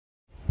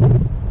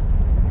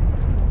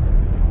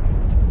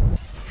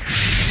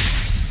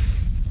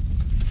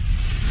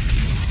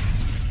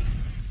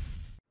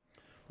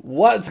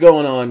What's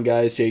going on,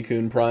 guys?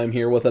 Jkun Prime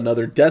here with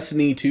another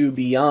Destiny 2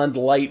 Beyond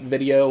Light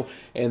video,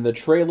 and the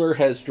trailer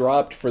has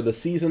dropped for the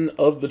Season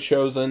of the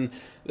Chosen.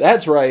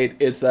 That's right,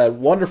 it's that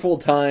wonderful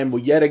time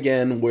yet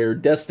again where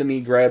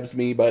Destiny grabs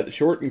me by the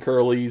short and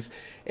curlies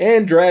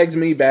and drags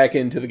me back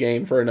into the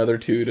game for another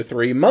 2 to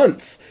 3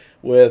 months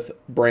with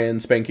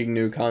brand spanking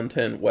new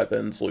content,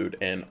 weapons, loot,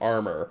 and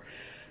armor.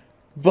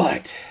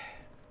 But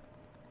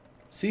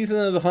Season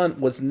of the Hunt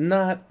was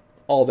not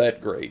all that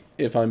great,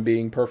 if I'm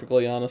being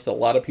perfectly honest. A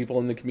lot of people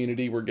in the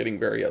community were getting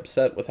very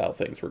upset with how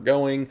things were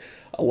going.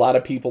 A lot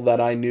of people that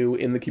I knew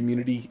in the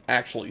community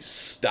actually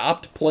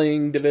stopped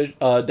playing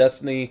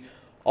Destiny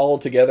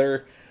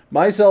altogether.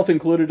 Myself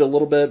included a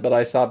little bit, but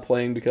I stopped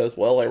playing because,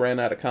 well, I ran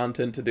out of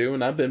content to do,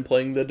 and I've been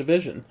playing The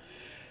Division.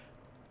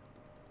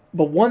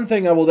 But one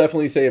thing I will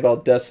definitely say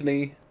about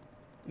Destiny,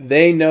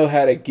 they know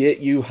how to get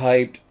you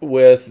hyped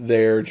with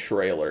their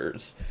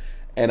trailers.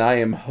 And I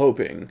am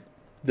hoping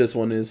this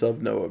one is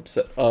of no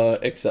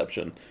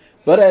exception.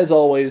 But as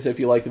always, if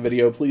you like the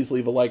video, please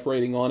leave a like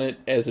rating on it,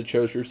 as it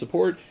shows your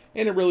support,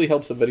 and it really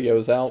helps the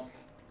videos out.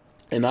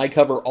 And I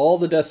cover all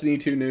the Destiny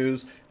 2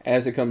 news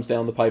as it comes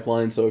down the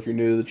pipeline, so if you're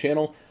new to the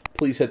channel,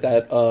 please hit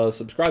that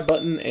subscribe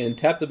button and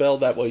tap the bell.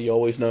 That way you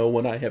always know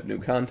when I have new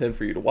content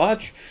for you to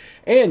watch.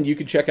 And you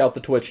can check out the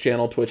Twitch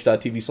channel,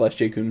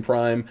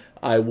 twitch.tv/JkunPrime.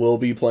 I will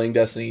be playing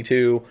Destiny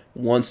 2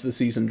 once the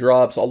season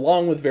drops,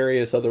 along with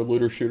various other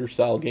looter-shooter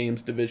style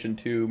games, Division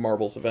 2,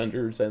 Marvel's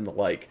Avengers, and the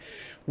like.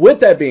 With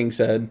that being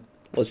said,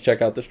 let's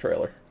check out this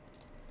trailer.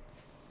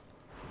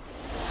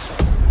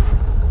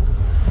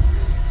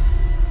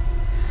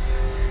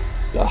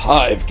 The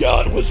Hive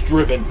God was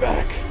driven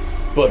back,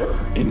 but her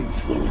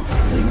influence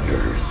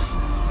lingers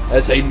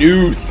as a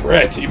new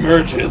threat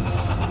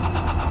emerges.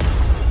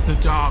 The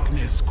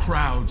darkness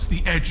crowds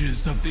the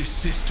edges of this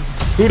system.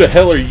 Who the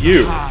hell are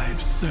you? The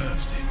Hive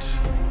serves it.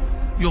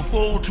 You'll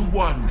fall to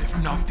one, if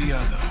not the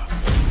other.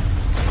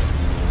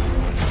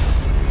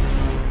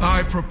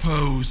 I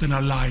propose an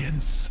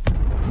alliance.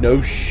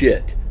 No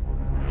shit.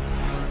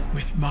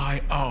 With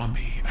my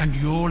army and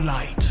your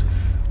light,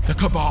 the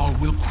Cabal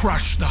will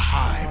crush the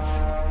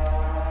Hive.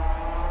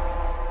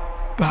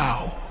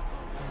 Bow.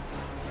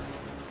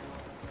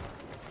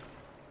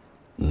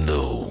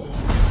 No.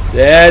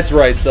 That's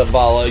right,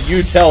 Zavala.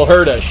 You tell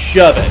her to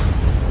shove it.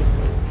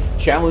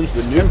 Challenge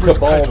the new Empress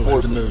Cabal Kaito has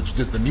forces. emerged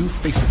as the new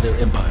face of their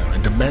empire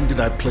and demanded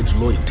I pledge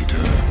loyalty to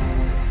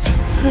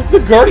her. The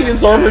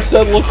Guardian's armor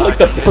set looks like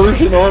the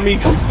Persian army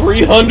from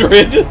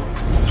 300.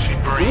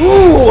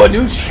 Ooh, a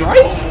new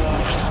strife?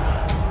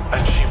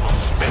 And she will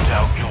spit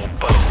out your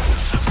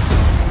bones.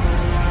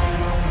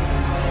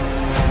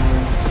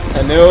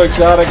 A new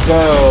exotic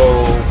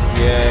bow.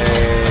 Yay.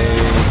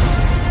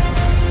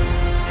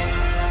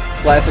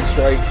 Classic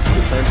strikes,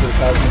 return to the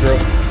Cosmic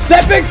Grove.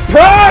 Sepix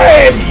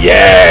Prime!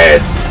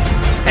 Yes!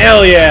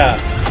 Hell yeah!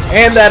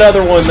 And that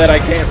other one that I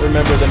can't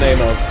remember the name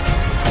of.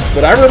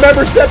 But I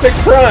remember Sepix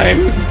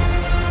Prime!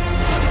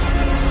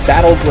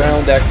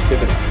 Battleground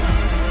activity.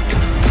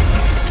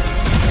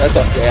 That's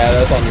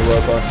on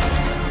Europa.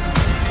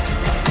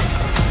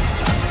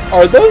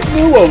 Are those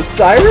new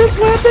Osiris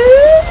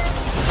weapons?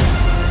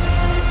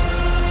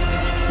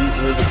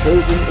 Season of the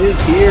Chosen is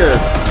here.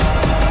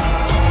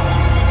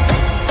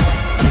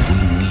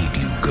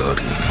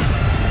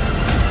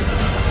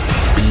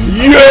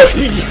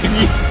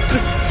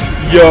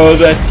 Yo,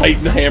 that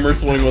Titan hammer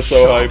swing was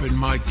so hype. Sharpen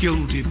my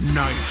gilded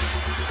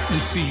knife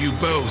and see you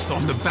both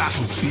on the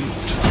battlefield.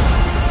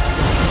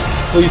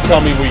 Please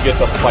tell me we get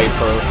to fight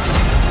her.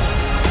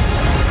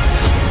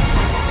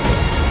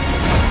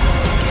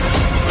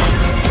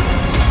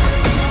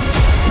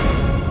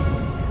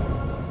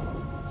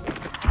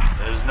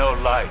 There's no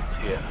light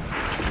here.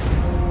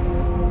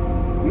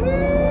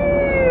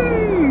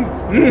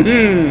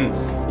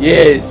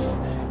 Yes.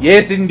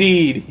 Yes,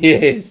 indeed.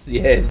 Yes,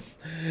 yes.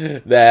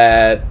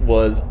 That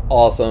was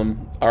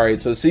awesome.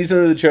 Alright, so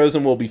Season of the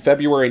Chosen will be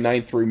February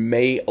 9th through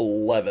May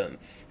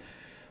 11th.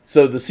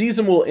 So the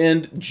season will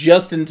end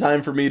just in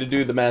time for me to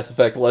do the Mass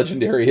Effect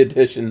Legendary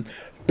Edition.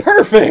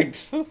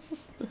 Perfect!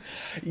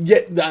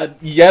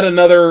 Yet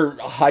another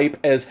hype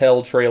as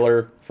hell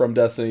trailer from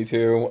Destiny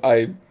 2.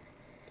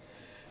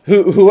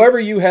 Whoever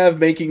you have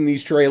making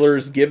these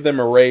trailers, give them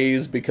a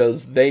raise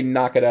because they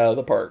knock it out of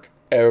the park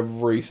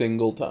every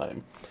single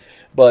time.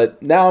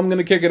 But now I'm going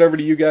to kick it over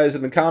to you guys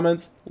in the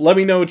comments. Let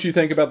me know what you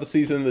think about the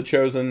Season of the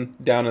Chosen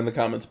down in the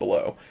comments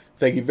below.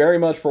 Thank you very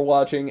much for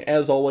watching.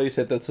 As always,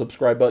 hit that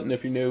subscribe button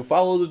if you're new.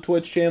 Follow the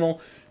Twitch channel.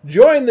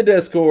 Join the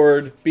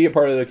Discord. Be a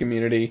part of the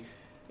community.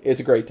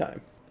 It's a great time.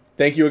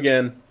 Thank you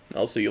again.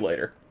 I'll see you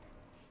later.